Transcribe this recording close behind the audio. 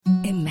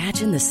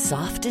Imagine the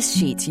softest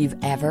sheets you've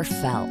ever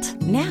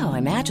felt. Now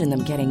imagine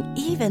them getting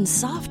even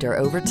softer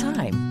over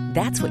time.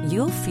 That's what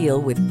you'll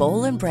feel with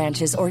Boll and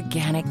Branch's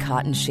organic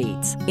cotton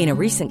sheets. In a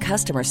recent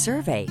customer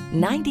survey,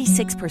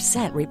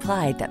 96%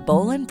 replied that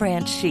Boll and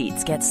Branch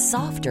sheets get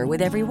softer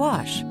with every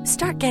wash.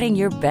 Start getting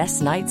your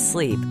best night's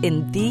sleep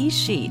in these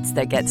sheets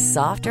that get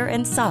softer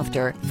and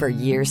softer for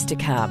years to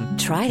come.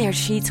 Try their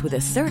sheets with a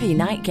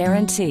 30-night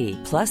guarantee.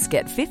 Plus,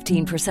 get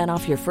 15%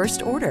 off your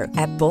first order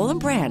at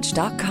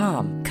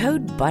bollandbranch.com.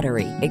 Code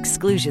BUTTERY.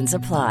 Exclusions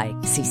apply.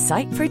 See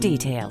site for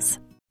details.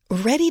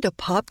 Ready to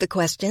pop the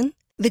question?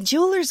 The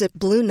jewelers at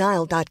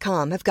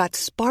BlueNile.com have got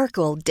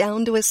sparkle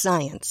down to a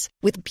science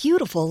with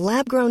beautiful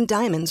lab-grown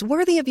diamonds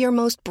worthy of your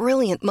most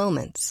brilliant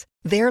moments.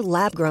 Their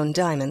lab-grown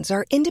diamonds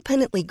are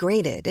independently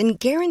graded and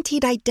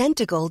guaranteed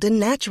identical to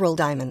natural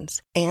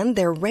diamonds, and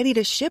they're ready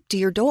to ship to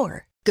your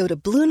door. Go to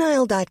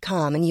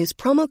BlueNile.com and use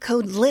promo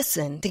code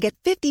LISTEN to get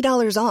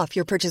 $50 off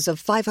your purchase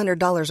of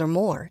 $500 or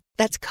more.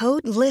 That's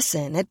code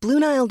LISTEN at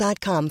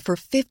BlueNile.com for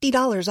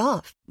 $50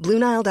 off.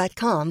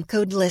 BlueNile.com,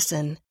 code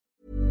LISTEN.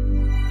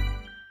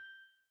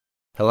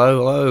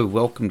 Hello,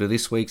 welcome to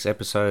this week's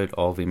episode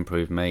of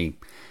Improve Me.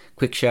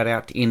 Quick shout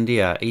out to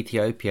India,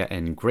 Ethiopia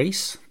and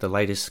Greece, the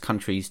latest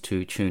countries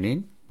to tune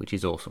in, which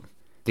is awesome.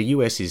 The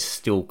US is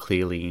still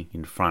clearly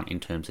in front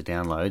in terms of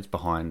downloads,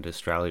 behind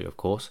Australia of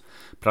course,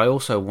 but I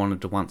also wanted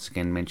to once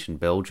again mention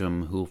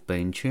Belgium, who have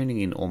been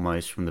tuning in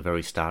almost from the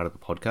very start of the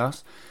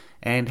podcast,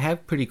 and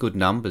have pretty good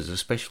numbers,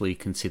 especially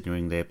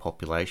considering their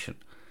population.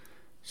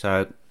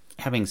 So,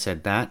 having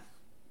said that,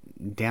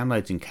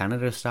 downloads in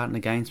Canada are starting to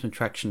gain some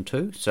traction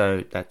too,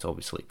 so that's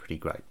obviously pretty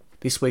great.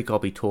 This week I'll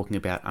be talking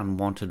about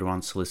unwanted or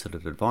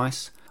unsolicited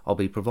advice. I'll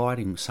be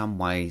providing some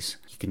ways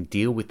you can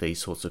deal with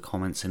these sorts of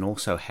comments and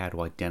also how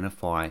to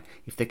identify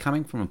if they're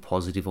coming from a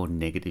positive or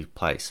negative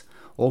place.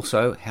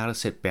 Also, how to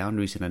set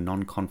boundaries in a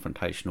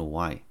non-confrontational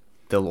way.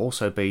 There'll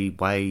also be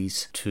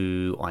ways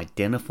to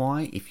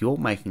identify if you're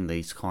making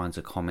these kinds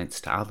of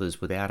comments to others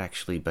without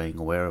actually being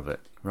aware of it.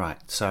 Right,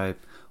 so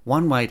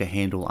one way to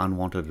handle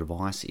unwanted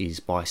advice is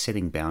by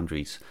setting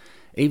boundaries.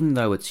 Even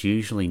though it's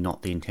usually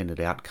not the intended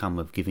outcome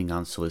of giving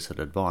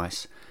unsolicited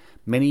advice,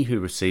 many who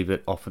receive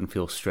it often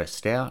feel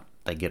stressed out,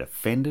 they get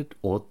offended,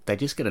 or they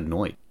just get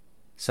annoyed.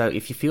 So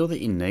if you feel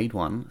that you need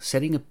one,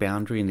 setting a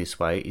boundary in this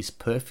way is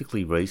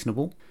perfectly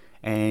reasonable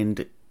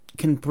and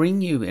can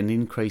bring you an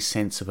increased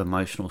sense of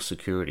emotional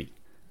security.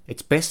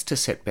 It's best to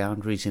set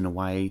boundaries in a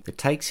way that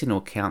takes into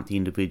account the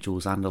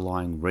individual's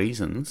underlying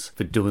reasons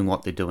for doing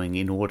what they're doing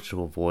in order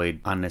to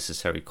avoid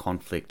unnecessary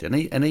conflict and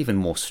even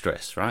more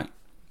stress, right?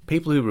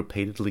 People who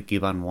repeatedly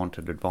give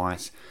unwanted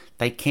advice,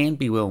 they can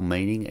be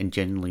well-meaning and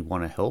genuinely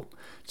want to help,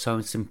 so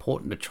it's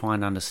important to try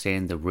and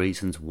understand the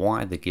reasons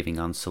why they're giving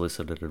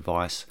unsolicited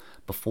advice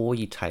before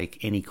you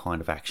take any kind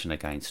of action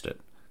against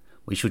it.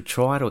 We should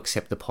try to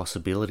accept the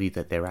possibility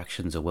that their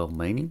actions are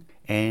well-meaning,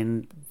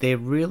 and there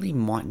really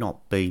might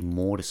not be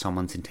more to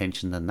someone's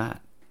intention than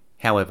that.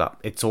 However,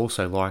 it's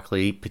also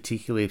likely,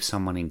 particularly if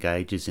someone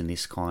engages in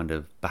this kind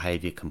of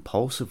behaviour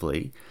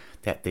compulsively,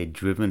 that they're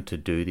driven to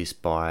do this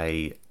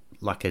by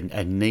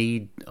a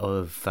need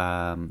of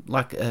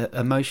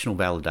emotional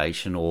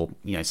validation or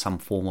some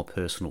form of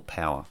personal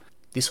power.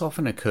 This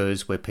often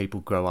occurs where people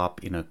grow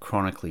up in a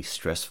chronically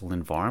stressful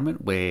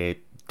environment where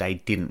they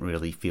didn't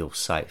really feel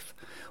safe,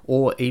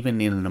 or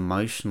even in an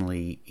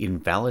emotionally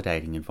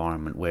invalidating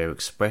environment where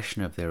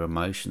expression of their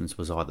emotions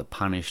was either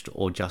punished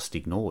or just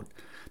ignored.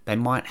 They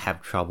might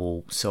have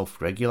trouble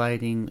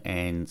self-regulating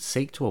and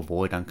seek to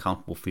avoid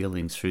uncomfortable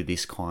feelings through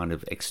this kind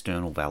of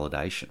external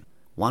validation.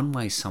 One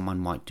way someone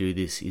might do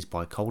this is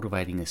by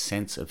cultivating a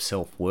sense of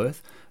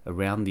self-worth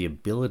around the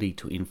ability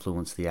to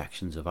influence the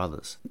actions of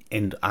others.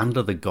 And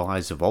under the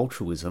guise of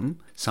altruism,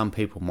 some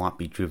people might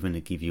be driven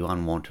to give you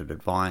unwanted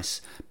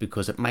advice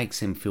because it makes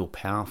them feel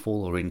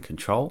powerful or in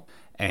control,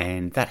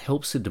 and that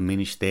helps to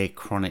diminish their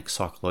chronic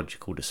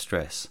psychological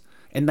distress.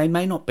 And they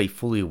may not be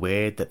fully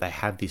aware that they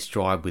have this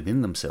drive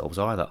within themselves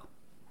either.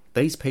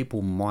 These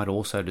people might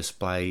also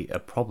display a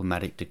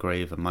problematic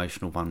degree of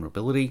emotional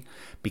vulnerability,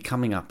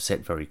 becoming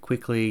upset very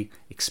quickly,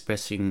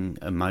 expressing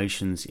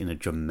emotions in a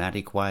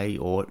dramatic way,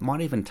 or it might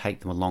even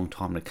take them a long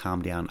time to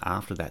calm down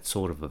after that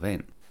sort of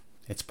event.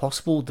 It's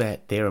possible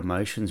that their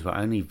emotions were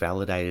only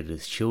validated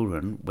as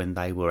children when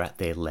they were at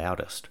their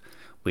loudest,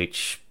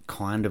 which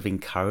kind of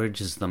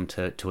encourages them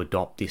to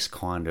adopt this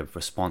kind of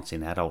response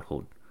in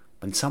adulthood.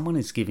 When someone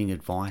is giving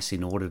advice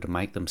in order to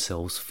make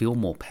themselves feel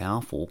more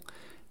powerful,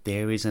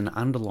 there is an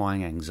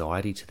underlying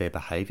anxiety to their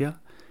behaviour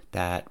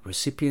that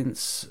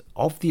recipients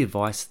of the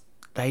advice,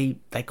 they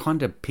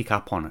kind of pick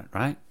up on it,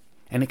 right?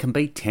 And it can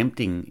be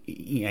tempting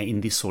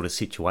in this sort of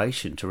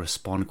situation to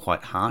respond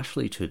quite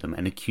harshly to them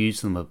and accuse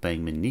them of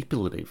being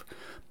manipulative,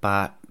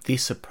 but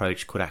this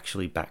approach could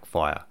actually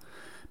backfire.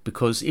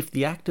 Because if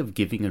the act of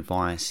giving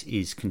advice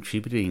is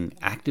contributing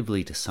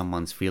actively to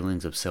someone's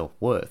feelings of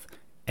self-worth,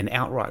 an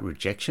outright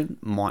rejection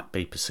might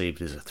be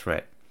perceived as a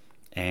threat.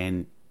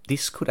 And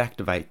this could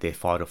activate their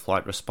fight or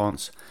flight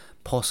response,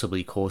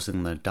 possibly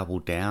causing them to double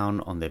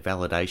down on their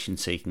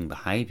validation-seeking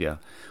behaviour,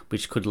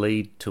 which could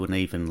lead to an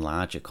even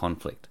larger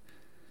conflict.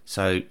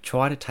 So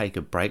try to take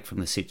a break from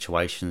the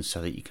situation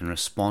so that you can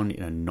respond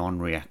in a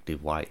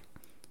non-reactive way.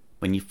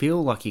 When you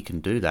feel like you can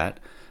do that,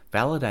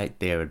 validate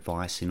their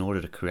advice in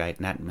order to create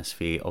an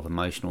atmosphere of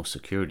emotional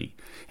security.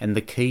 And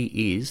the key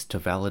is to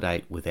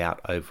validate without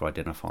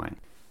over-identifying.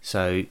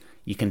 So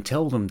you can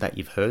tell them that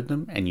you've heard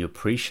them and you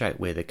appreciate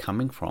where they're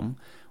coming from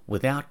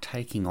without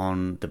taking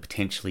on the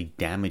potentially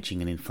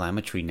damaging and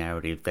inflammatory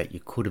narrative that you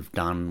could have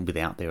done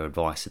without their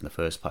advice in the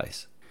first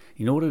place.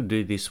 In order to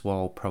do this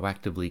while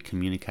proactively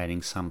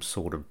communicating some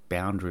sort of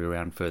boundary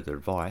around further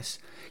advice,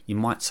 you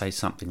might say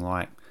something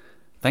like,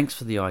 "Thanks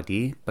for the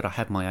idea, but I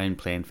have my own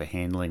plan for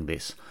handling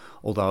this,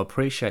 although I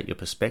appreciate your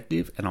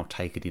perspective and I'll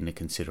take it into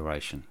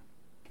consideration."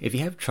 If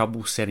you have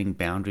trouble setting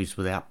boundaries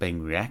without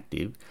being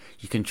reactive,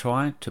 you can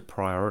try to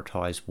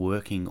prioritize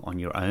working on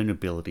your own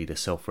ability to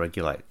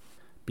self-regulate.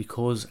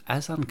 Because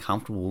as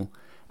uncomfortable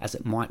as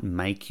it might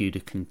make you to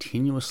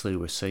continuously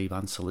receive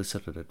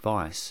unsolicited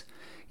advice,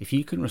 if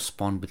you can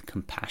respond with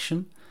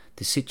compassion,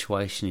 the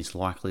situation is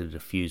likely to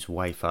diffuse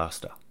way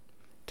faster.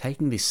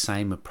 Taking this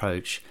same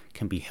approach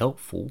can be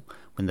helpful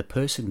when the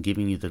person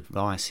giving you the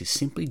advice is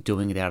simply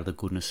doing it out of the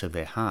goodness of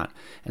their heart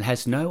and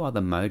has no other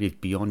motive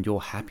beyond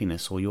your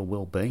happiness or your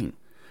well-being.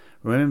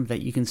 Remember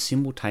that you can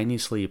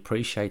simultaneously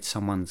appreciate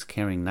someone's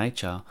caring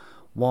nature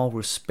while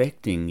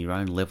respecting your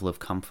own level of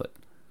comfort.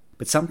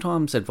 But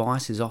sometimes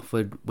advice is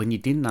offered when you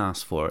didn't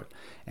ask for it,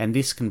 and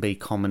this can be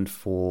common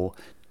for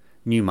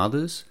new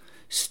mothers,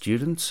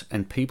 students,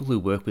 and people who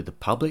work with the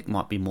public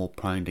might be more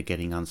prone to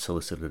getting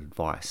unsolicited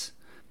advice.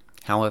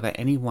 However,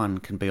 anyone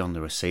can be on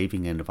the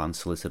receiving end of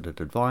unsolicited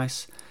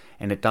advice,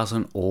 and it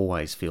doesn't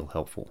always feel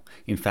helpful.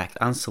 In fact,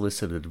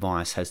 unsolicited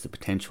advice has the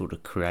potential to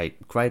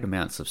create great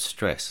amounts of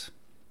stress.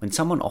 When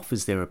someone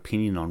offers their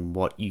opinion on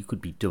what you could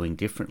be doing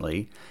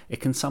differently, it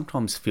can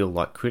sometimes feel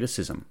like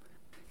criticism.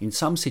 In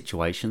some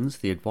situations,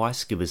 the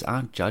advice givers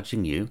aren't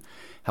judging you,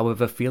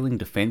 however, feeling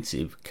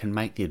defensive can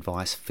make the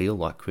advice feel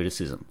like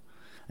criticism.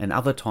 And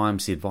other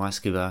times the advice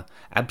giver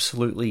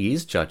absolutely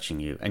is judging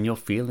you and your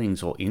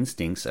feelings or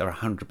instincts are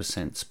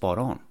 100% spot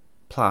on.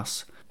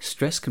 Plus,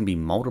 stress can be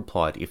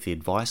multiplied if the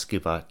advice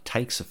giver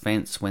takes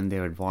offense when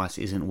their advice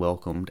isn't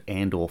welcomed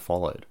and or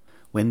followed.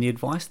 When the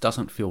advice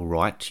doesn't feel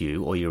right to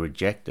you or you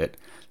reject it,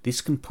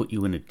 this can put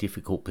you in a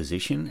difficult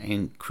position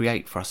and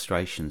create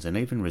frustrations and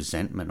even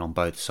resentment on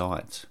both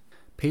sides.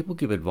 People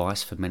give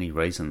advice for many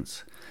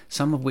reasons,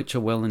 some of which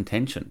are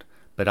well-intentioned,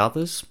 but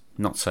others,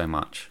 not so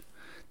much.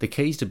 The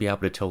key is to be able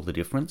to tell the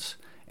difference,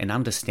 and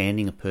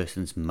understanding a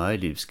person's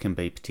motives can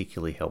be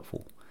particularly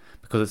helpful.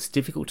 Because it's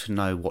difficult to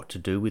know what to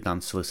do with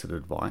unsolicited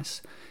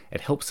advice,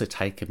 it helps to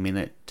take a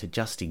minute to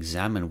just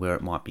examine where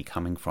it might be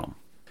coming from.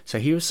 So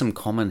here are some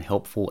common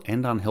helpful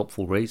and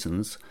unhelpful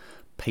reasons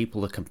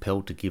people are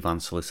compelled to give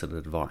unsolicited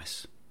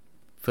advice.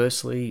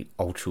 Firstly,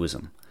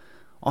 altruism.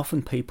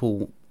 Often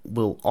people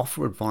will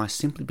offer advice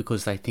simply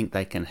because they think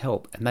they can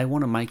help and they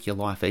want to make your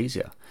life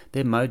easier.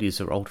 Their motives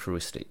are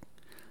altruistic.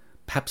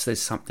 Perhaps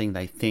there's something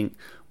they think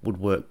would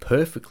work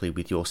perfectly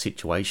with your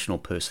situation or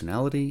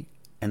personality,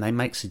 and they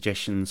make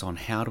suggestions on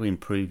how to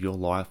improve your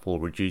life or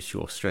reduce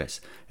your stress,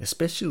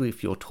 especially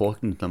if you're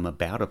talking to them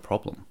about a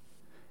problem.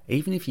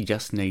 Even if you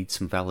just need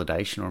some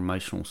validation or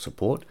emotional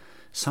support,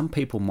 some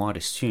people might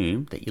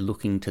assume that you're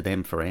looking to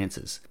them for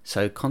answers.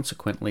 So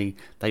consequently,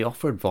 they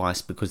offer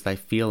advice because they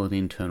feel an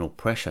internal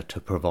pressure to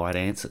provide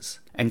answers.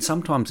 And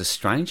sometimes a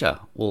stranger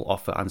will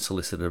offer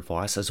unsolicited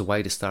advice as a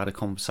way to start a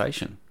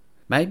conversation.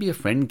 Maybe a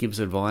friend gives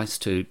advice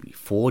to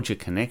forge a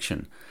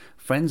connection.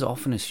 Friends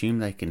often assume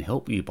they can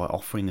help you by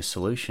offering a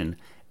solution,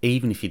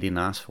 even if you didn't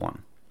ask for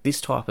one.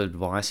 This type of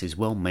advice is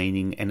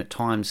well-meaning and at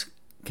times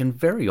can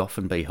very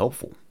often be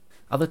helpful.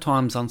 Other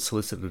times,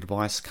 unsolicited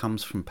advice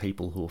comes from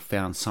people who have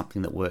found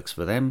something that works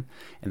for them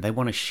and they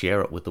want to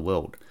share it with the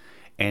world.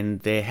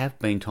 And there have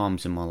been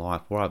times in my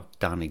life where I've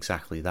done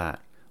exactly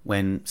that.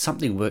 When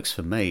something works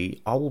for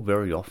me, I will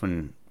very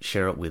often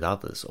share it with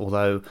others,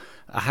 although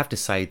I have to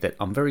say that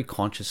I'm very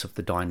conscious of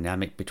the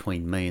dynamic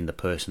between me and the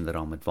person that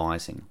I'm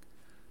advising.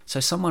 So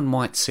someone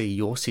might see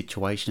your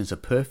situation as a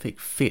perfect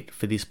fit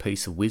for this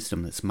piece of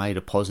wisdom that's made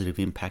a positive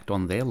impact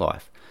on their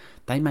life.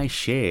 They may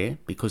share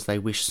because they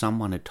wish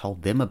someone had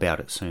told them about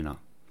it sooner.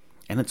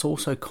 And it's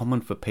also common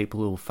for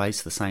people who will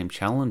face the same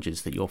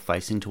challenges that you're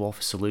facing to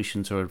offer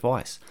solutions or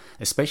advice,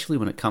 especially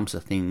when it comes to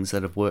things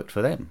that have worked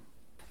for them.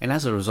 And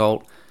as a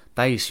result,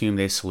 they assume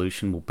their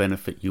solution will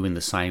benefit you in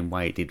the same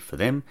way it did for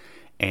them,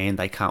 and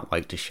they can't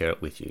wait to share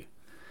it with you.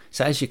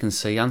 So as you can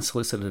see,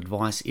 unsolicited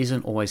advice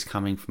isn't always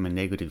coming from a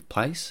negative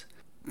place,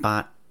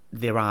 but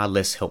there are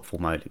less helpful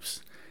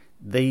motives.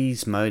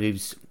 These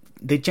motives,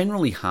 they're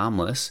generally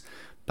harmless,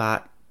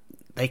 but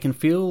they can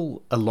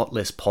feel a lot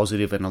less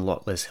positive and a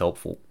lot less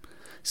helpful.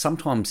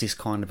 Sometimes this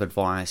kind of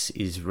advice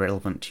is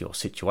relevant to your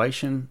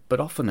situation, but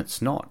often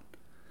it's not.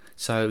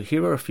 So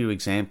here are a few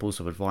examples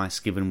of advice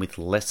given with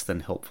less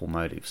than helpful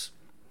motives.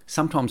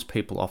 Sometimes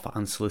people offer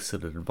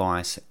unsolicited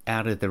advice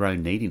out of their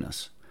own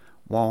neediness.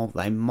 While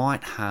they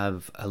might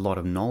have a lot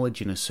of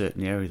knowledge in a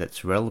certain area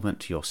that's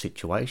relevant to your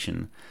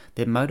situation,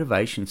 their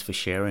motivations for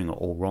sharing are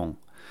all wrong.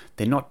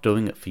 They're not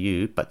doing it for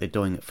you, but they're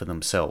doing it for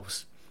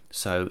themselves.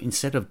 So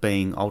instead of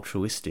being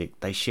altruistic,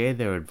 they share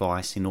their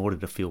advice in order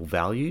to feel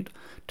valued,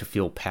 to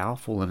feel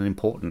powerful and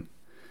important.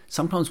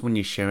 Sometimes when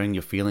you're sharing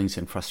your feelings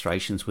and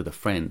frustrations with a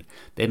friend,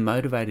 they're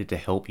motivated to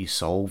help you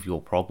solve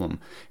your problem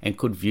and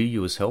could view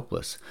you as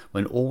helpless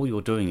when all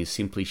you're doing is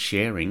simply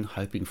sharing,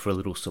 hoping for a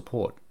little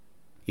support.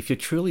 If you're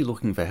truly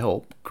looking for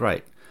help,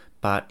 great.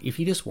 But if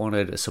you just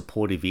wanted a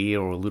supportive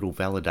ear or a little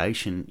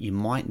validation, you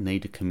might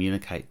need to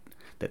communicate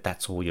that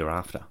that's all you're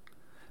after.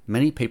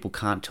 Many people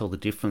can't tell the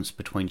difference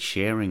between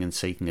sharing and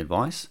seeking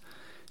advice,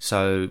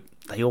 so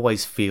they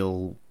always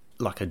feel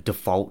like a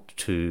default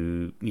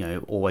to,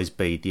 always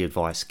be the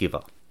advice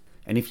giver.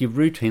 And if you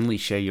routinely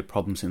share your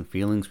problems and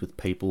feelings with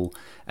people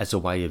as a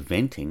way of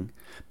venting,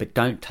 but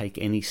don't take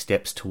any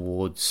steps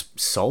towards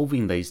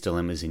solving these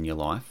dilemmas in your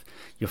life,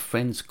 your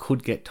friends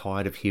could get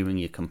tired of hearing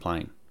you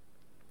complain.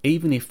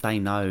 Even if they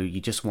know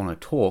you just want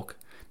to talk,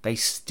 they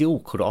still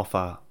could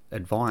offer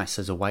advice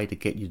as a way to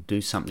get you to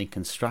do something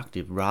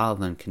constructive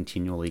rather than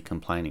continually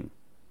complaining.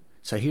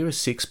 So here are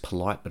 6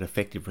 polite but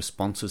effective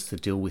responses to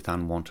deal with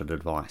unwanted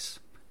advice.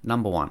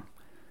 Number 1,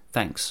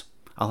 thanks,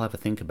 I'll have a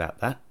think about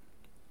that.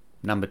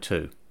 Number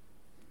 2,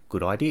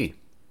 good idea.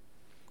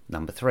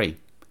 Number 3,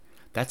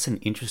 that's an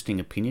interesting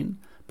opinion,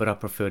 but I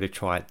prefer to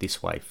try it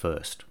this way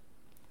first.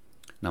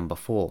 Number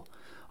 4,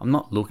 I'm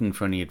not looking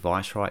for any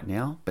advice right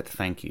now, but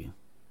thank you.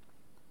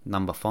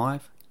 Number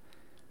 5,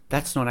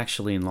 that's not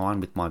actually in line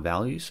with my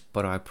values,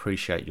 but I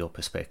appreciate your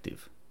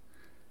perspective.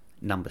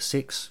 Number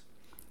 6,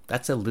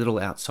 that's a little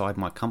outside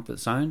my comfort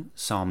zone,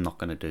 so I'm not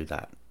going to do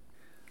that.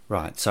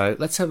 Right, so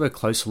let's have a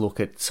closer look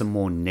at some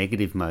more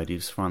negative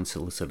motives for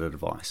unsolicited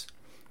advice.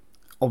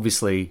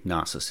 Obviously,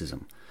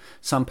 narcissism.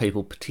 Some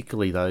people,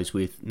 particularly those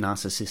with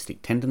narcissistic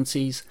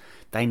tendencies,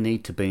 they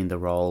need to be in the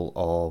role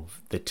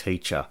of the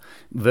teacher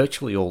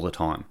virtually all the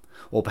time,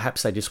 or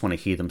perhaps they just want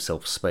to hear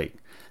themselves speak.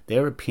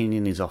 Their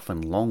opinion is often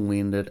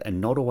long-winded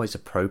and not always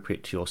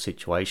appropriate to your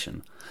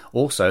situation.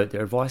 Also,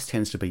 their advice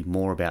tends to be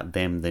more about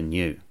them than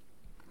you.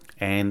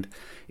 And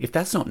if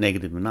that's not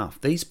negative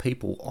enough, these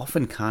people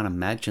often can't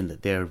imagine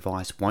that their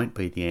advice won't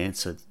be the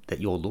answer that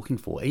you're looking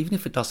for, even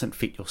if it doesn't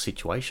fit your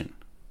situation.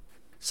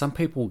 Some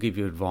people will give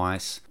you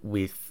advice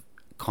with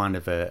kind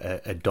of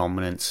a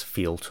dominance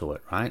feel to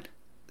it, right?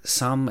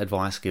 Some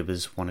advice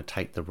givers want to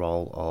take the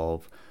role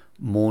of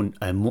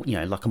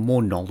like a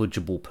more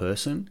knowledgeable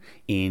person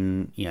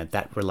in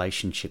that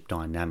relationship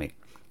dynamic.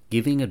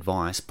 Giving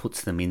advice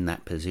puts them in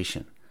that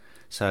position.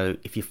 So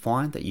if you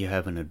find that you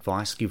have an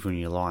advice giver in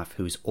your life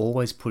who is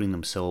always putting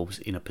themselves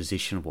in a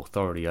position of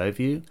authority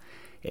over you,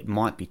 it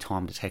might be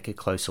time to take a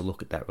closer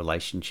look at that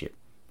relationship,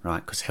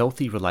 right? Because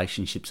healthy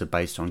relationships are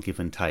based on give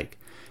and take.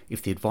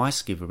 If the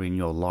advice giver in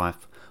your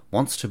life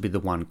wants to be the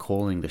one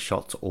calling the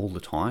shots all the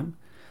time,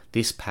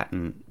 this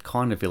pattern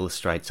kind of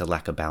illustrates a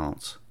lack of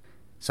balance.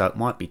 So it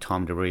might be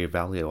time to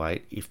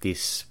reevaluate if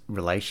this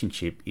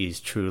relationship is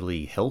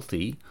truly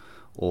healthy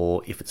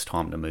or if it's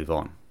time to move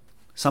on.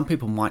 Some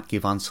people might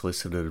give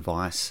unsolicited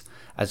advice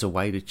as a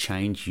way to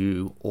change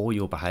you or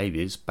your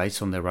behaviours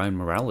based on their own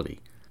morality.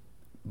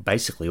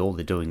 Basically, all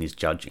they're doing is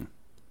judging.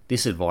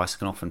 This advice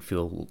can often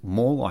feel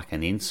more like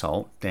an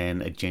insult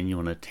than a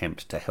genuine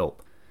attempt to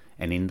help.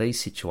 And in these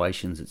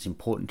situations, it's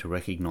important to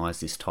recognise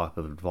this type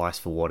of advice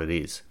for what it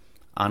is: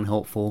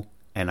 unhelpful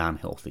and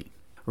unhealthy.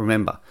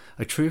 Remember,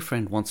 a true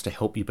friend wants to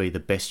help you be the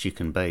best you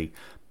can be,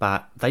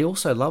 but they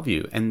also love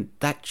you, and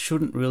that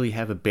shouldn't really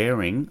have a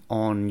bearing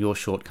on your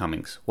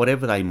shortcomings,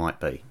 whatever they might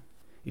be.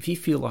 If you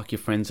feel like your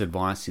friend's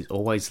advice is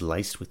always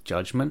laced with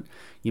judgment,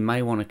 you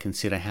may want to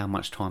consider how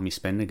much time you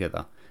spend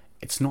together.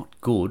 It's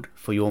not good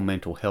for your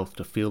mental health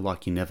to feel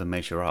like you never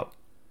measure up.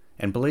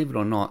 And believe it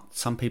or not,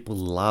 some people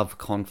love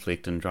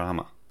conflict and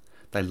drama.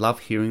 They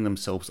love hearing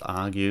themselves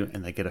argue,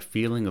 and they get a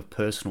feeling of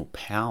personal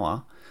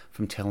power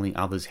from telling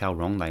others how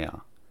wrong they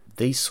are.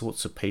 These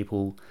sorts of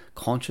people,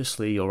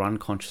 consciously or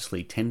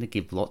unconsciously, tend to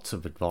give lots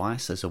of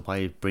advice as a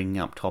way of bringing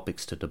up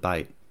topics to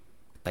debate.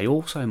 They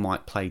also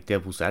might play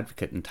devil's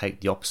advocate and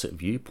take the opposite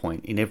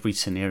viewpoint in every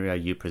scenario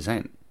you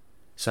present.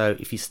 So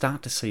if you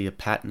start to see a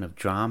pattern of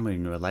drama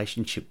in your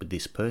relationship with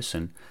this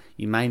person,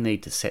 you may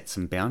need to set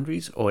some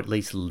boundaries, or at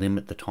least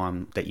limit the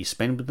time that you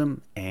spend with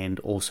them, and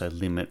also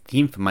limit the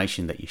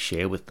information that you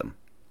share with them.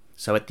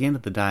 So at the end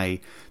of the day,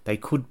 they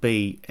could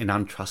be an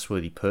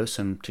untrustworthy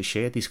person to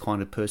share this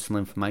kind of personal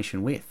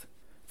information with.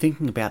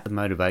 Thinking about the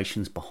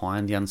motivations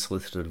behind the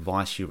unsolicited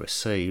advice you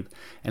receive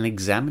and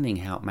examining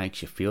how it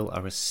makes you feel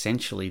are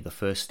essentially the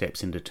first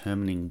steps in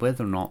determining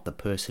whether or not the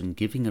person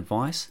giving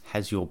advice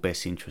has your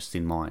best interest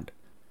in mind.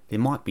 There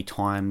might be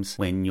times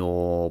when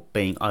you're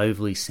being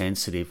overly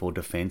sensitive or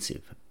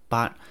defensive,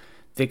 but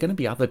there are going to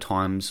be other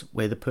times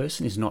where the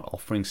person is not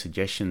offering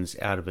suggestions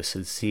out of a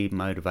sincere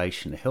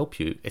motivation to help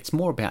you. It's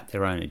more about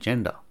their own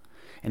agenda.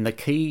 And the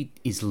key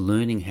is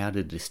learning how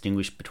to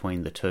distinguish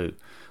between the two,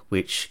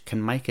 which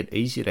can make it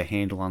easier to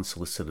handle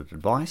unsolicited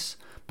advice,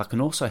 but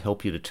can also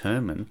help you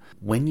determine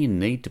when you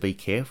need to be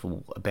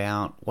careful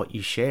about what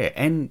you share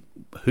and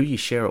who you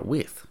share it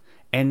with.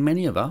 And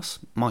many of us,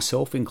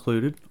 myself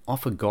included,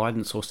 offer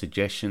guidance or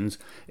suggestions,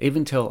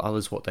 even tell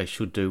others what they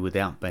should do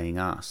without being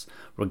asked.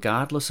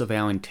 Regardless of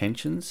our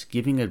intentions,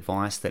 giving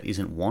advice that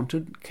isn't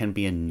wanted can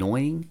be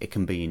annoying, it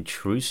can be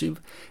intrusive,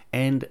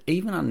 and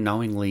even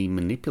unknowingly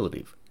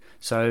manipulative.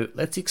 So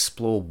let's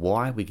explore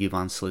why we give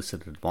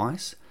unsolicited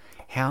advice,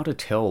 how to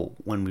tell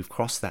when we've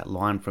crossed that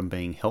line from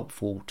being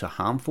helpful to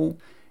harmful,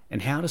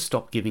 and how to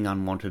stop giving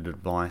unwanted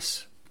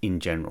advice in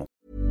general.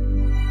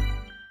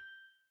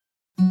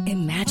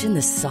 Imagine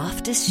the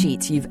softest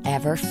sheets you've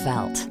ever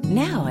felt.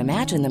 Now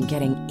imagine them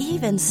getting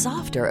even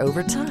softer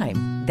over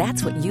time.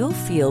 That's what you'll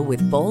feel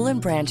with Boll &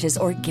 Branch's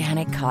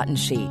organic cotton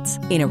sheets.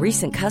 In a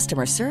recent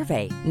customer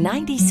survey,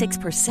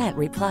 96%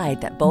 replied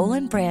that Boll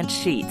 & Branch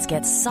sheets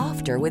get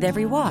softer with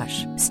every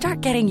wash.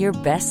 Start getting your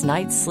best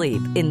night's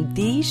sleep in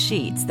these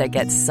sheets that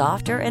get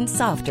softer and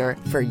softer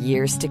for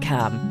years to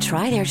come.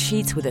 Try their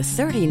sheets with a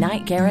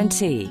 30-night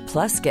guarantee.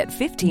 Plus, get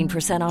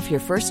 15% off your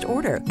first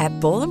order at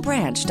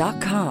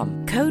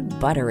bollandbranch.com. Code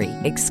BUTTERY.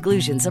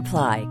 Exclusions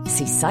apply.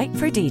 See site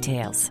for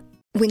details.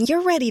 When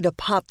you're ready to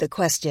pop the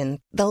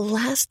question, the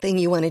last thing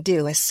you want to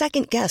do is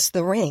second-guess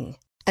the ring.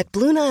 At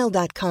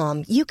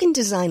BlueNile.com, you can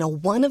design a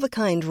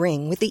one-of-a-kind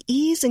ring with the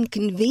ease and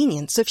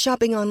convenience of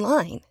shopping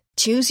online.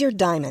 Choose your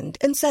diamond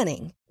and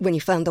setting. When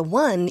you find the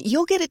one,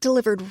 you'll get it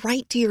delivered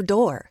right to your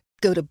door.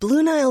 Go to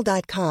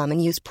BlueNile.com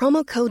and use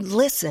promo code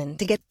LISTEN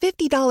to get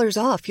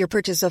 $50 off your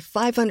purchase of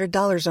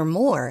 $500 or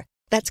more.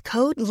 That's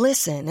code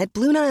LISTEN at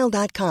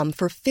BlueNile.com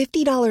for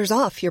 $50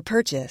 off your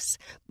purchase.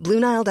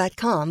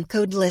 BlueNile.com,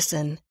 code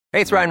LISTEN. Hey,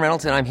 it's Ryan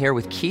Reynolds, and I'm here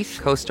with Keith,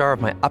 co-star of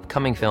my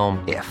upcoming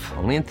film, If,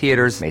 only in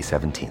theaters May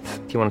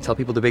 17th. Do you want to tell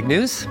people the big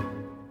news?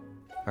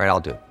 All right,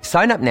 I'll do it.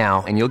 Sign up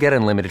now and you'll get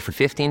unlimited for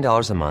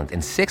 $15 a month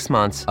and 6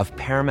 months of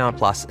Paramount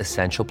Plus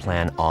Essential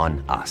Plan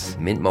on us.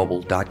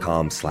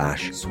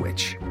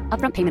 MintMobile.com/switch.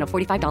 Upfront payment of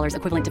 $45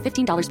 equivalent to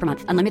 $15 per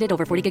month. Unlimited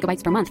over 40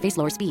 gigabytes per month. Face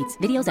lower speeds.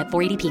 Videos at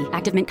 480p.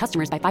 Active Mint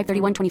customers by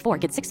 531.24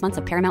 get 6 months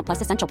of Paramount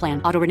Plus Essential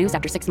Plan. Auto renews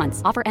after 6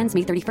 months. Offer ends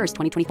May 31st,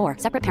 2024.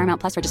 Separate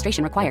Paramount Plus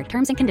registration required.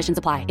 Terms and conditions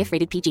apply if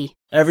rated PG.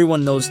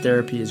 Everyone knows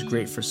therapy is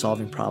great for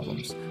solving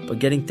problems, but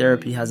getting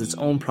therapy has its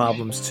own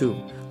problems too,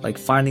 like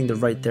finding the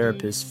right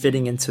therapist,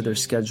 fitting into their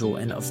schedule,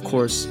 and of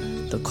course,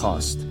 the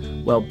cost.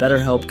 Well,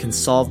 BetterHelp can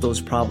solve those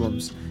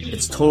problems.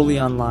 It's totally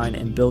online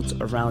and built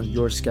around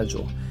your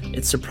schedule.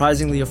 It's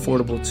surprisingly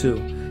affordable too.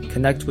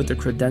 Connect with a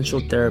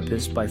credentialed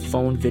therapist by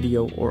phone,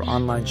 video, or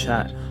online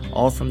chat,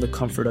 all from the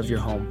comfort of your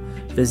home.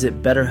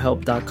 Visit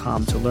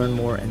BetterHelp.com to learn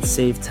more and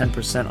save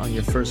 10% on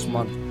your first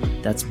month.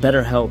 That's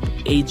BetterHelp,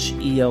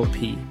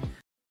 H-E-L-P.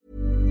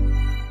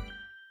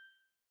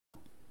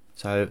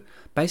 So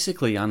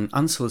basically,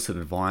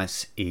 unsolicited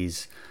advice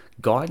is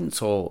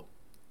guidance or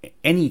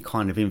any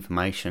kind of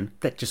information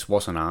that just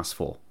wasn't asked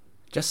for.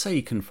 Just say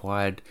you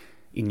confide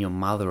in your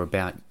mother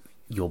about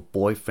your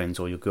boyfriend's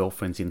or your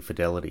girlfriend's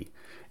infidelity,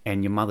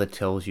 and your mother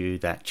tells you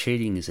that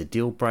cheating is a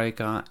deal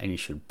breaker and you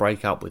should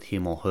break up with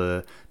him or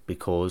her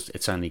because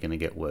it's only going to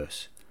get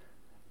worse.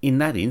 In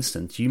that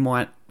instance, you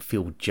might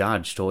feel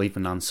judged or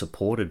even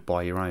unsupported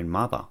by your own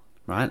mother,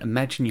 right?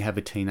 Imagine you have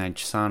a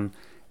teenage son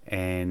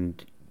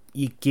and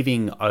you're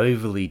giving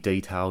overly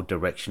detailed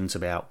directions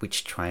about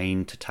which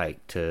train to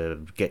take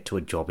to get to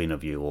a job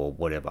interview or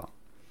whatever.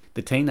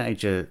 The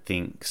teenager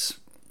thinks,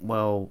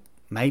 well,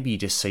 maybe you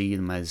just see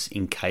them as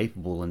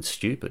incapable and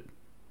stupid.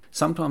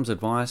 Sometimes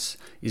advice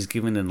is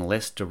given in a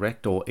less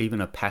direct or even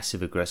a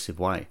passive-aggressive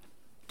way.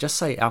 Just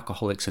say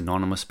Alcoholics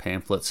Anonymous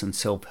pamphlets and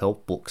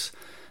self-help books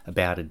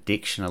about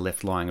addiction are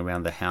left lying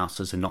around the house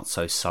as a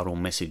not-so-subtle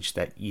message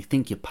that you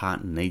think your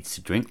partner needs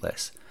to drink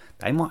less.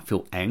 They might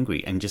feel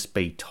angry and just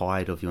be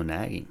tired of your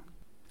nagging.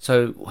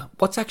 So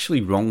what's actually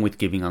wrong with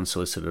giving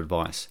unsolicited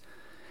advice?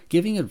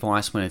 Giving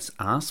advice when it's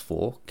asked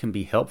for can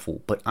be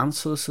helpful, but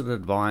unsolicited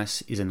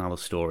advice is another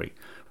story.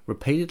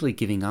 Repeatedly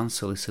giving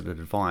unsolicited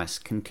advice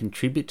can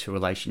contribute to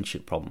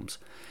relationship problems.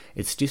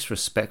 It's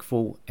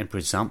disrespectful and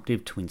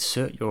presumptive to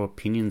insert your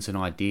opinions and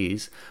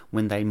ideas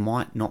when they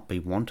might not be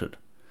wanted.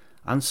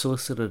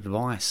 Unsolicited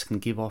advice can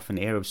give off an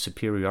air of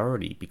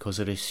superiority because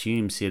it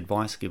assumes the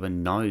advice giver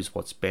knows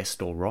what's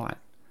best or right.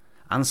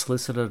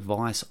 Unsolicited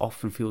advice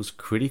often feels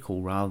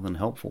critical rather than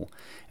helpful,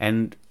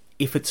 and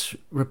if it's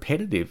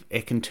repetitive,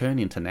 it can turn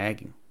into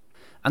nagging.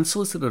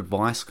 Unsolicited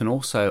advice can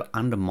also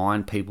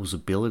undermine people's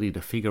ability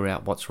to figure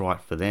out what's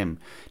right for them,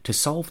 to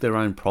solve their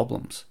own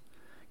problems.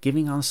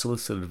 Giving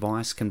unsolicited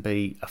advice can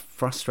be a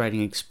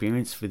frustrating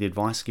experience for the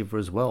advice giver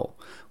as well.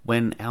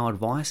 When our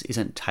advice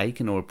isn't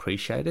taken or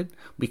appreciated,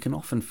 we can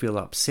often feel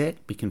upset,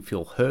 we can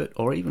feel hurt,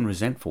 or even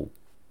resentful.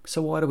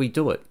 So why do we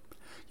do it?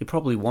 You're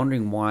probably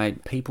wondering why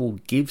people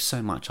give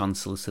so much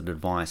unsolicited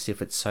advice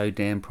if it's so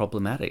damn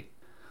problematic.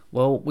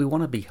 Well, we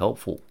want to be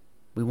helpful.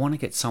 We want to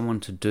get someone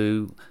to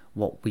do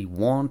what we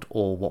want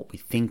or what we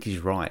think is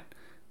right.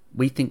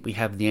 We think we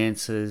have the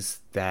answers,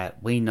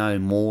 that we know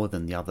more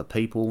than the other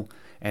people,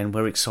 and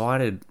we're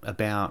excited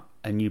about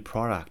a new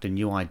product, a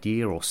new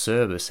idea or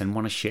service, and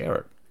want to share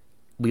it.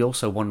 we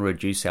also want to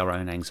reduce our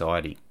own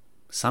anxiety.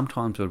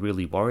 Sometimes we're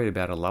really worried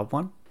about a loved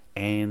one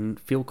and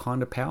feel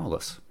kind of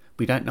powerless.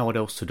 We don't know what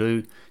else to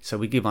do, so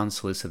we give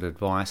unsolicited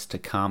advice to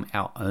calm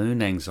our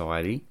own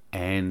anxiety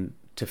and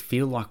to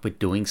feel like we're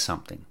doing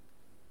something.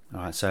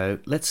 All right, so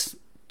let's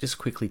just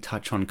quickly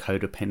touch on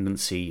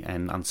codependency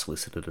and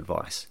unsolicited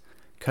advice.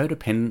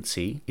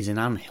 Codependency is an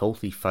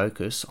unhealthy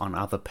focus on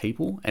other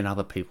people and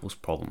other people's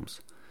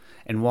problems.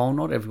 And while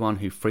not everyone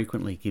who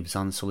frequently gives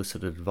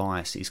unsolicited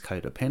advice is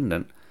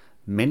codependent,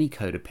 many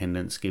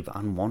codependents give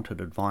unwanted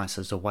advice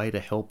as a way to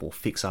help or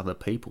fix other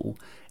people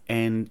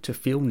and to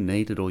feel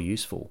needed or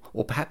useful,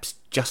 or perhaps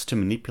just to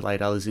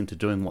manipulate others into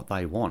doing what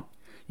they want.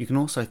 You can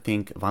also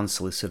think of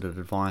unsolicited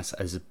advice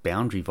as a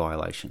boundary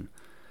violation.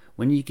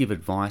 When you give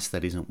advice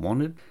that isn't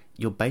wanted,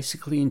 you're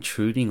basically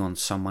intruding on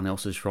someone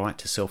else's right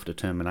to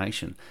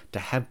self-determination, to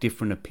have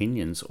different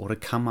opinions or to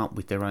come up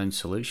with their own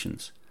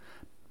solutions.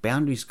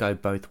 Boundaries go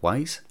both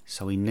ways,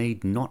 so we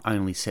need not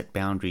only set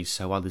boundaries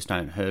so others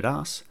don't hurt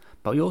us,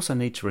 but we also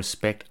need to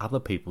respect other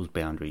people's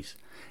boundaries.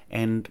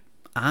 And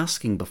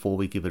asking before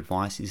we give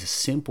advice is a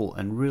simple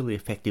and really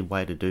effective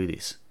way to do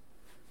this.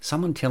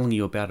 Someone telling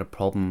you about a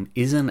problem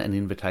isn't an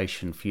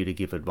invitation for you to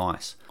give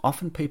advice.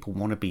 Often people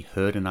want to be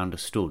heard and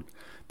understood.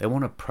 They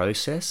want to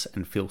process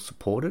and feel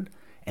supported,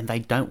 and they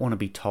don't want to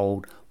be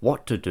told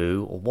what to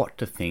do or what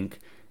to think,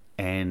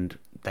 and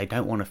they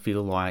don't want to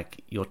feel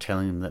like you're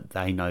telling them that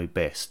they know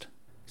best.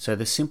 So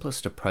the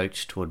simplest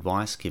approach to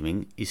advice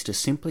giving is to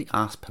simply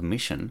ask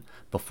permission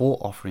before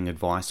offering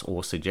advice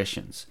or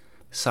suggestions,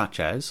 such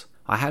as,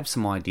 I have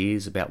some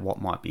ideas about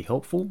what might be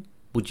helpful.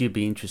 Would you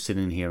be interested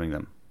in hearing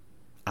them?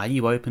 Are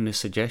you open to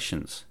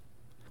suggestions?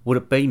 Would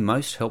it be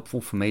most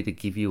helpful for me to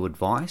give you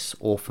advice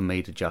or for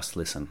me to just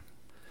listen?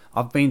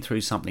 I've been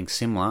through something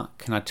similar.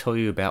 Can I tell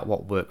you about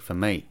what worked for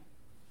me?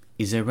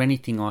 Is there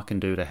anything I can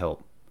do to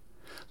help?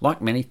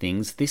 Like many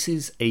things, this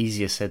is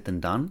easier said than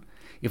done.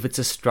 If it's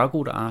a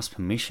struggle to ask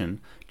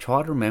permission,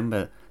 try to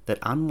remember that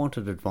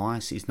unwanted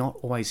advice is not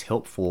always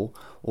helpful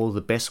or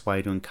the best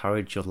way to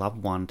encourage your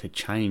loved one to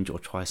change or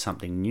try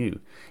something new.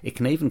 It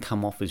can even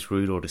come off as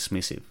rude or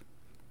dismissive.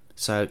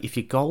 So if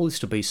your goal is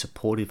to be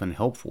supportive and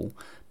helpful,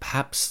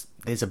 perhaps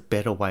there's a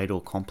better way to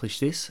accomplish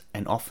this,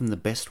 and often the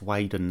best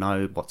way to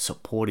know what's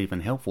supportive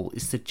and helpful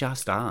is to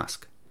just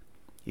ask.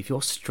 If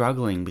you're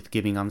struggling with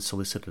giving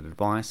unsolicited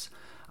advice,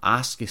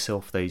 ask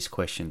yourself these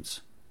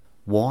questions.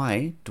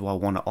 Why do I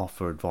want to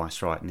offer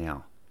advice right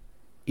now?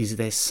 Is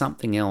there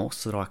something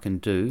else that I can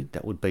do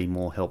that would be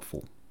more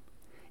helpful?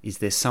 Is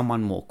there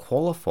someone more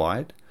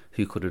qualified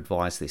who could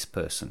advise this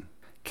person?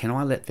 Can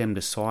I let them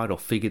decide or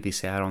figure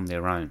this out on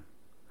their own?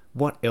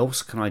 What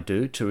else can I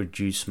do to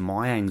reduce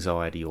my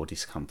anxiety or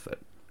discomfort?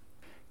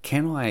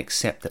 Can I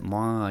accept that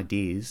my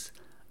ideas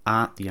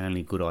aren't the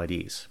only good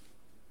ideas?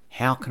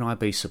 How can I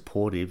be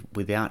supportive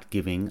without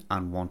giving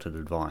unwanted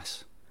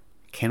advice?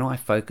 Can I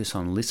focus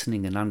on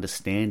listening and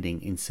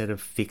understanding instead of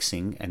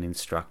fixing and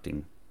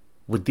instructing?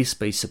 Would this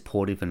be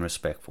supportive and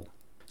respectful?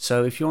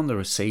 So if you're on the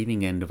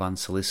receiving end of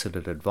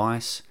unsolicited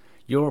advice,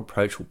 your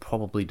approach will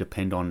probably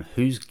depend on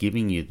who's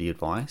giving you the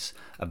advice,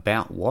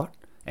 about what,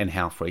 and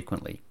how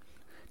frequently.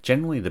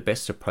 Generally, the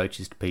best approach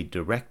is to be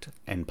direct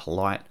and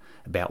polite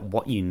about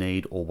what you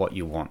need or what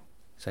you want.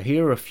 So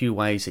here are a few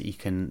ways that you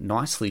can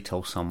nicely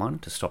tell someone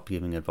to stop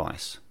giving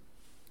advice.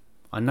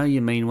 I know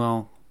you mean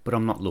well, but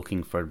I'm not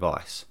looking for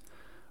advice.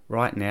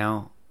 Right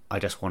now, I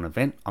just want to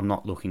vent. I'm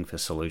not looking for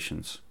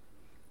solutions.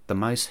 The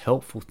most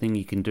helpful thing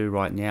you can do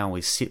right now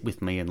is sit with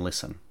me and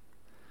listen.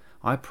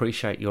 I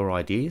appreciate your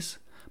ideas,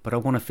 but I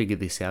want to figure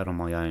this out on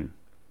my own.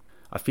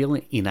 I feel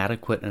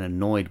inadequate and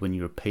annoyed when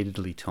you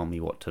repeatedly tell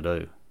me what to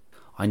do.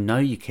 I know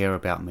you care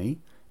about me,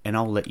 and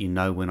I'll let you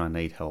know when I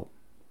need help.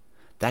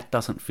 That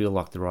doesn't feel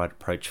like the right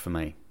approach for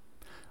me.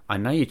 I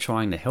know you're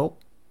trying to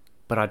help,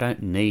 but I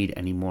don't need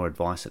any more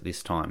advice at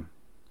this time.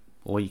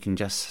 Or you can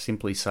just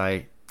simply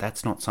say,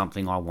 that's not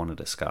something I want to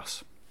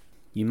discuss.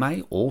 You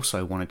may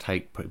also want to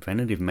take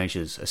preventative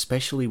measures,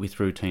 especially with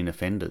routine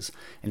offenders,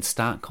 and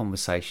start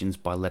conversations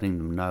by letting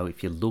them know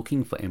if you're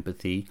looking for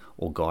empathy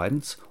or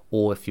guidance,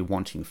 or if you're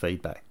wanting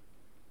feedback.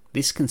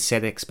 This can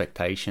set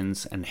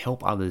expectations and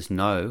help others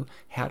know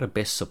how to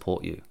best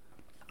support you.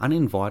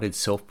 Uninvited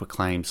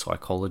self-proclaimed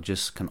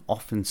psychologists can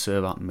often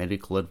serve up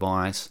medical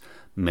advice,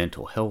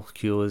 mental health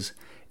cures,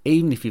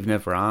 even if you've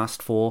never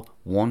asked for,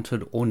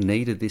 wanted, or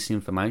needed this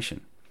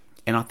information.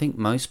 And I think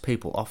most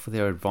people offer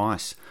their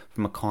advice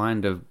from a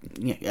kind of,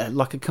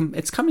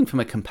 it's coming from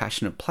a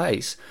compassionate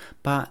place,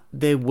 but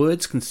their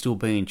words can still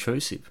be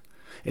intrusive.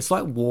 It's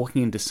like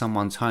walking into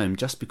someone's home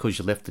just because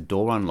you left the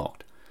door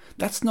unlocked.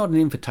 That's not an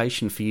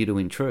invitation for you to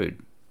intrude.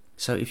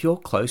 So if your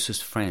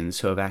closest friends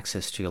who have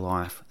access to your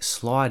life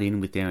slide in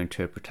with their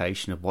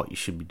interpretation of what you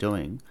should be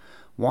doing,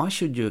 why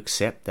should you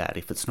accept that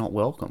if it's not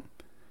welcome?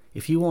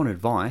 If you want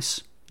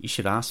advice, you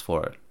should ask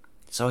for it.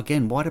 So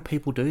again, why do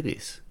people do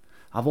this?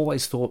 I've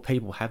always thought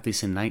people have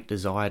this innate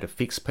desire to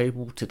fix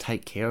people, to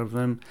take care of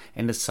them,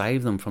 and to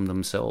save them from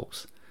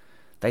themselves.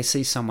 They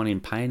see someone in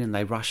pain and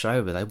they rush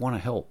over. They want to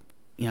help.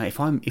 If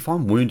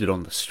I'm wounded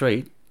on the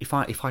street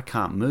if I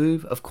can't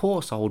move, of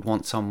course I would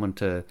want someone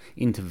to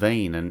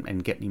intervene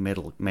and get me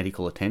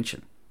medical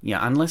attention.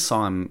 Unless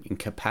I'm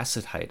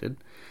incapacitated,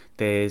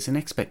 there's an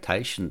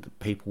expectation that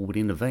people would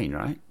intervene,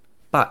 right?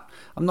 But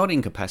I'm not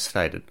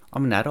incapacitated.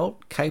 I'm an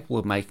adult, capable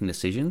of making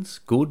decisions,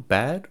 good,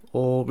 bad,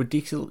 or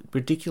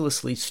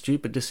ridiculously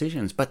stupid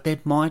decisions. But they're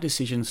my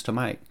decisions to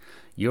make.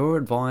 Your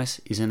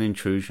advice is an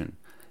intrusion.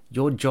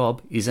 Your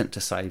job isn't to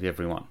save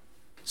everyone.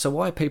 So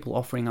why are people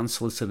offering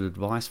unsolicited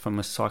advice from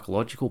a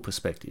psychological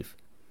perspective?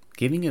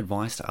 Giving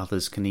advice to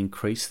others can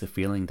increase the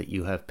feeling that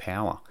you have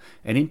power,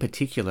 and in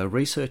particular,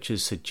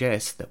 researchers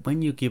suggest that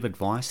when you give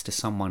advice to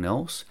someone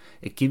else,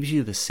 it gives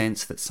you the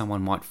sense that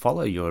someone might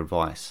follow your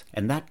advice,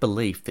 and that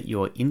belief that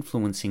you are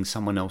influencing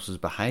someone else's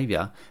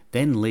behaviour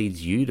then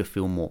leads you to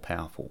feel more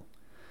powerful.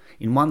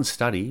 In one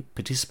study,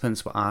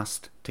 participants were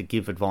asked to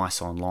give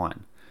advice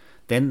online.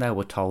 Then they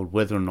were told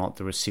whether or not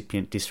the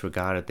recipient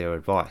disregarded their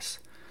advice.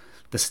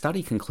 The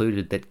study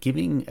concluded that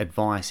giving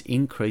advice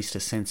increased a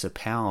sense of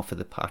power for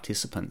the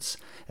participants,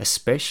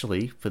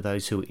 especially for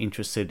those who were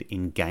interested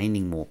in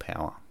gaining more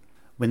power.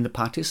 When the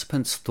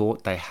participants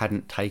thought they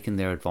hadn't taken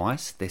their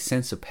advice, their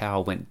sense of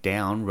power went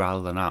down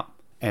rather than up.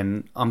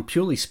 And I'm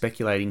purely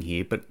speculating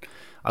here, but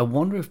I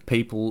wonder if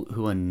people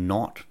who are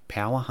not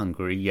power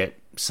hungry yet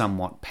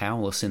somewhat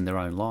powerless in their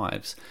own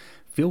lives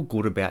feel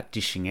good about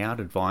dishing out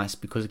advice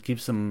because it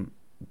gives them,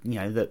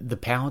 the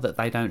power that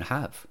they don't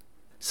have.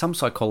 Some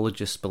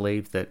psychologists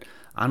believe that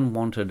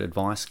unwanted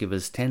advice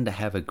givers tend to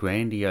have a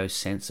grandiose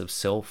sense of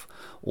self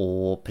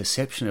or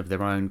perception of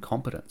their own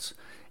competence,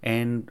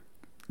 and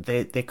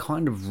they're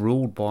kind of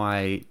ruled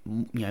by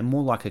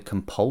more like a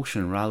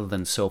compulsion rather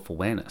than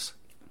self-awareness.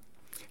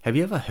 Have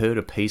you ever heard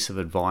a piece of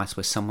advice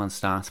where someone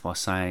starts by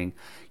saying,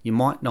 "You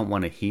might not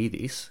want to hear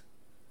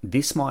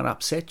this might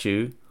upset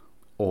you,"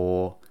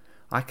 or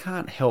 "I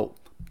can't help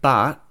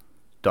but ...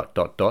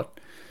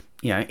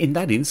 in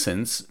that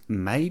instance,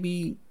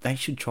 maybe they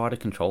should try to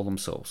control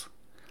themselves.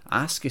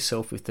 Ask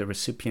yourself if the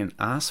recipient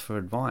asks for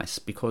advice,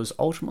 because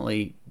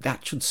ultimately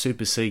that should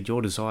supersede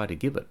your desire to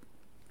give it.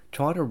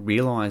 Try to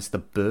realize the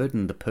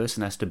burden the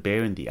person has to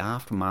bear in the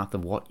aftermath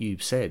of what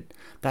you've said.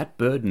 That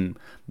burden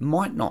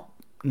might not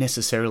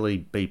necessarily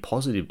be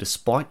positive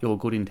despite your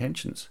good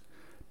intentions.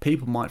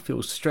 People might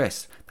feel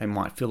stressed, they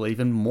might feel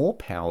even more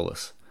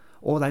powerless,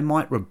 or they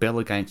might rebel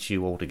against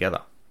you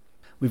altogether.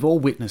 We've all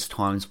witnessed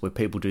times where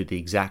people do the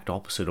exact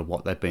opposite of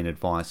what they've been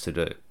advised to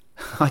do.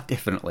 I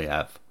definitely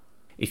have.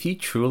 If you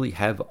truly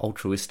have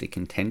altruistic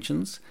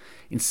intentions,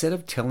 instead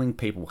of telling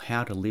people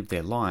how to live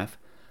their life,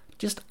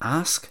 just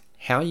ask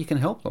how you can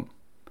help them.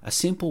 A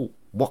simple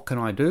 "what can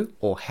I do?"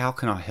 or "how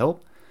can I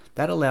help?"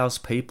 that allows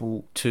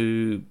people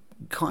to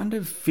kind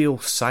of feel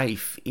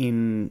safe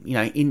in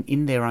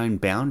their own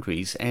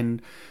boundaries,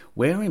 and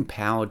we're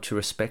empowered to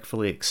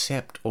respectfully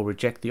accept or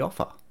reject the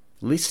offer.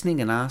 Listening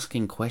and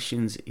asking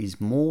questions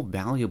is more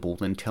valuable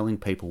than telling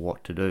people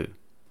what to do.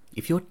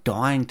 If you're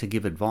dying to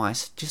give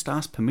advice, just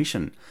ask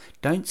permission.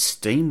 Don't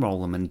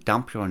steamroll them and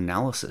dump your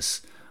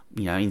analysis,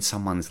 in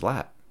someone's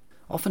lap.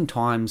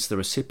 Oftentimes, the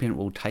recipient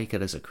will take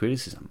it as a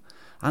criticism.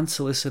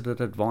 Unsolicited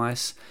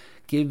advice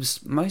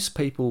gives most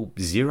people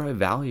zero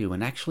value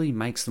and actually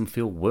makes them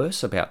feel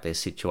worse about their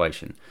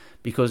situation,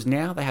 because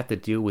now they have to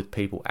deal with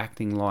people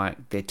acting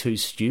like they're too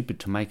stupid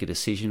to make a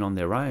decision on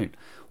their own,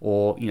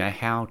 or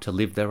how to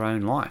live their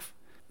own life.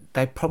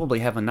 They probably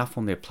have enough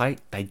on their plate.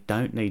 They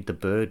don't need the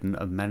burden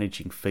of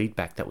managing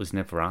feedback that was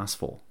never asked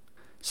for.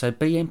 So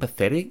be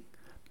empathetic,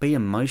 be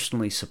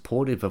emotionally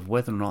supportive of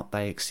whether or not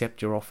they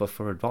accept your offer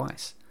for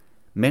advice.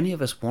 Many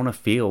of us want to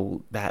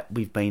feel that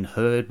we've been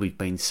heard, we've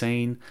been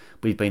seen,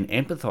 we've been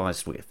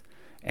empathized with,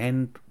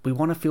 and we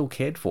want to feel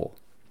cared for.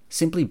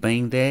 Simply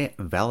being there,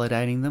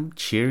 validating them,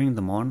 cheering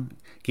them on,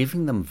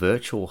 giving them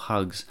virtual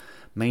hugs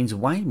means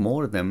way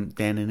more to them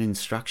than an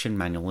instruction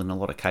manual in a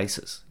lot of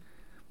cases.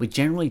 We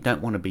generally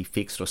don't want to be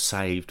fixed or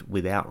saved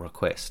without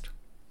request.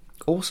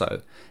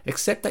 Also,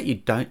 accept that you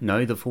don't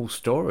know the full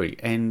story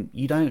and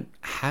you don't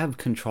have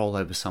control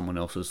over someone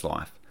else's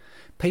life.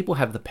 People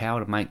have the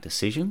power to make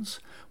decisions,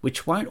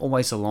 which won't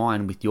always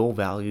align with your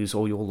values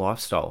or your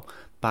lifestyle,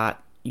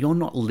 but you're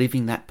not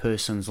living that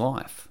person's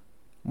life.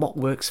 What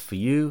works for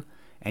you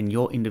and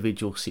your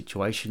individual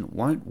situation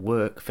won't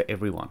work for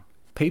everyone.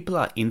 People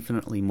are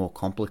infinitely more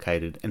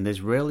complicated, and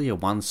there's rarely a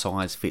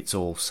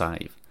one-size-fits-all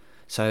save.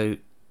 So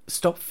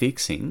stop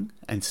fixing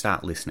and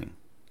start listening.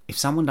 If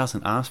someone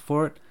doesn't ask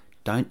for it,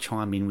 don't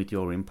chime in with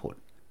your input.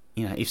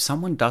 If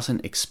someone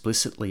doesn't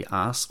explicitly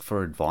ask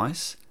for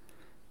advice,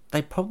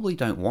 they probably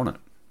don't want it.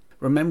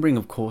 Remembering,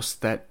 of course,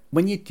 that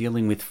when you're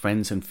dealing with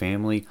friends and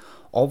family,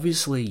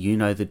 obviously you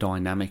know the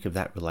dynamic of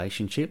that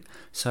relationship,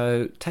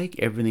 so take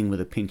everything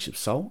with a pinch of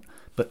salt.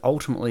 But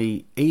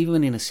ultimately,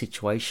 even in a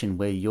situation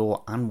where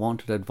your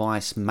unwanted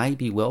advice may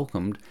be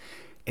welcomed,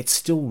 it's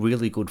still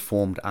really good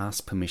form to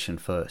ask permission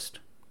first.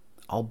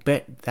 I'll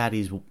bet that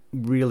is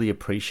really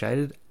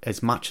appreciated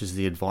as much as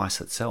the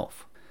advice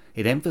itself.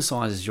 It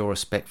emphasises your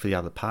respect for the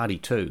other party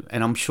too,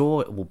 and I'm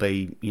sure it will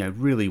be,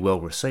 really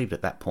well received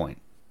at that point.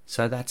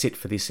 So that's it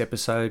for this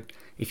episode.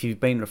 If you've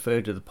been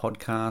referred to the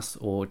podcast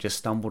or just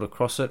stumbled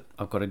across it,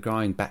 I've got a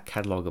growing back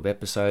catalogue of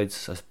episodes,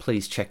 so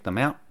please check them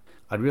out.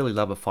 I'd really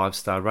love a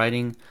 5-star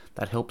rating.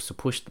 That helps to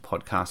push the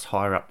podcast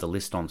higher up the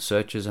list on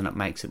searches and it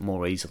makes it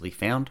more easily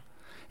found.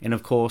 And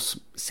of course,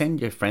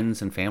 send your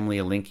friends and family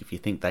a link if you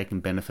think they can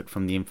benefit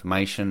from the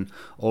information,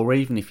 or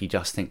even if you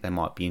just think they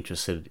might be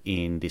interested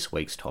in this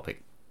week's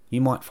topic.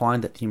 You might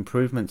find that the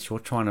improvements you're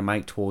trying to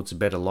make towards a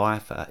better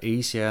life are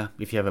easier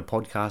if you have a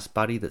podcast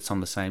buddy that's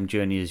on the same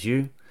journey as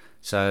you,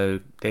 so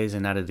there's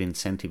an added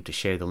incentive to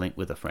share the link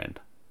with a friend.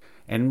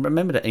 And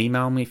remember to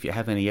email me if you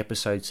have any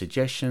episode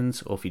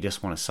suggestions or if you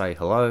just want to say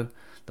hello.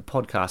 The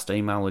podcast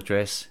email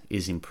address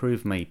is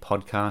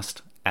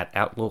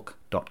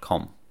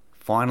improvemepodcast@outlook.com.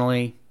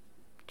 Finally,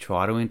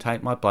 try to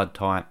intake my blood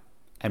type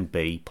and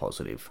be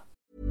positive.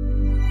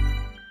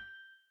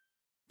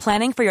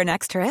 Planning for your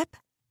next trip?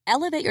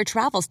 Elevate your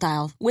travel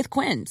style with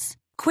Quince.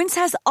 Quince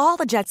has all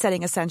the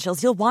jet-setting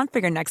essentials you'll want for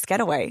your next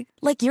getaway,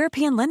 like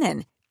European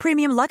linen,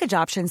 premium luggage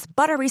options,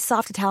 buttery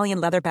soft Italian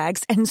leather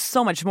bags, and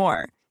so much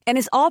more. And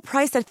is all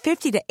priced at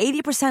 50 to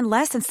 80%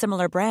 less than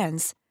similar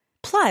brands.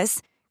 Plus,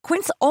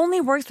 Quince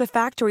only works with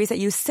factories that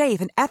use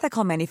safe and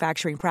ethical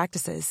manufacturing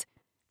practices.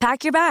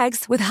 Pack your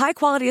bags with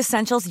high-quality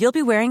essentials you'll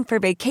be wearing for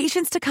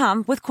vacations to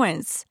come with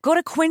Quince. Go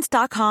to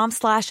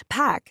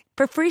quince.com/pack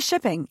for free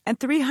shipping and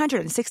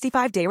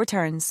 365-day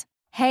returns.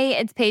 Hey,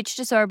 it's Paige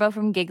DeSorbo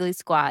from Giggly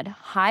Squad.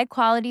 High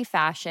quality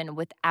fashion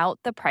without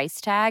the price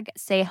tag.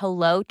 Say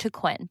hello to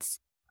Quince.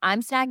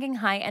 I'm snagging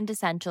high-end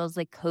essentials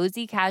like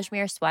cozy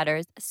cashmere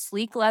sweaters,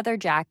 sleek leather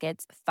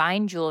jackets,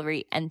 fine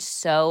jewelry, and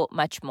so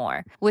much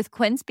more. With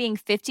Quince being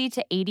 50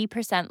 to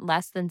 80%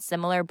 less than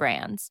similar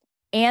brands.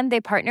 And they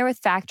partner with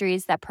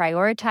factories that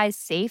prioritize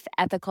safe,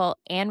 ethical,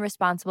 and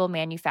responsible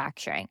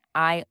manufacturing.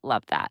 I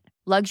love that.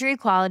 Luxury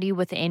quality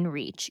within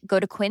reach. Go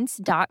to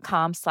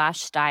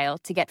quince.com/style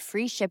to get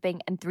free shipping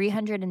and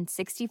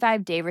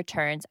 365-day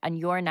returns on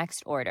your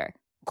next order.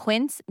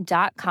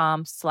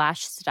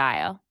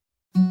 Quince.com/style.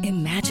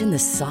 Imagine the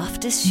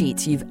softest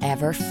sheets you've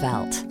ever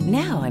felt.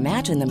 Now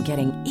imagine them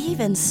getting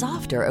even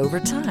softer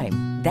over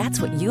time.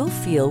 That's what you'll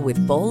feel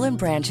with Boll &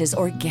 Branch's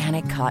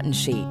organic cotton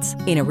sheets.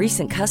 In a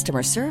recent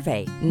customer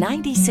survey,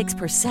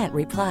 96%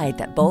 replied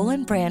that Boll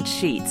 & Branch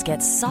sheets get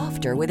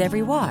softer with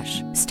every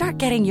wash. Start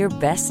getting your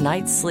best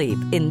night's sleep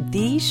in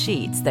these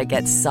sheets that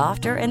get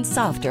softer and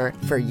softer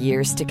for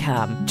years to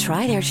come.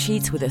 Try their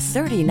sheets with a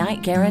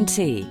 30-night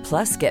guarantee.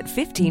 Plus, get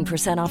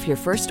 15% off your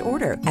first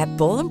order at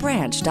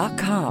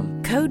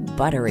bollandbranch.com. Code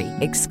BUTTERY.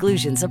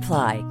 Exclusions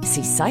apply.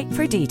 See site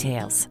for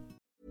details.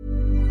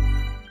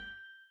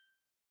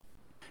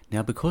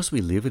 Now, because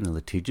we live in a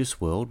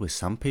litigious world where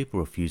some people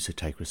refuse to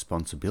take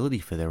responsibility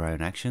for their own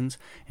actions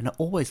and are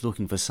always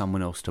looking for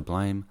someone else to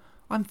blame,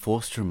 I'm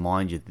forced to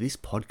remind you that this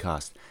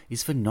podcast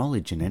is for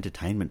knowledge and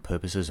entertainment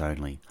purposes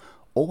only.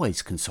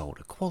 Always consult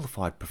a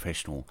qualified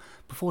professional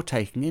before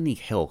taking any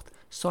health,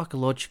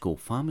 psychological,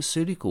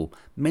 pharmaceutical,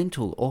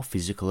 mental or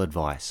physical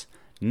advice.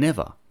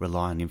 Never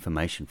rely on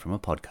information from a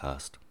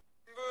podcast.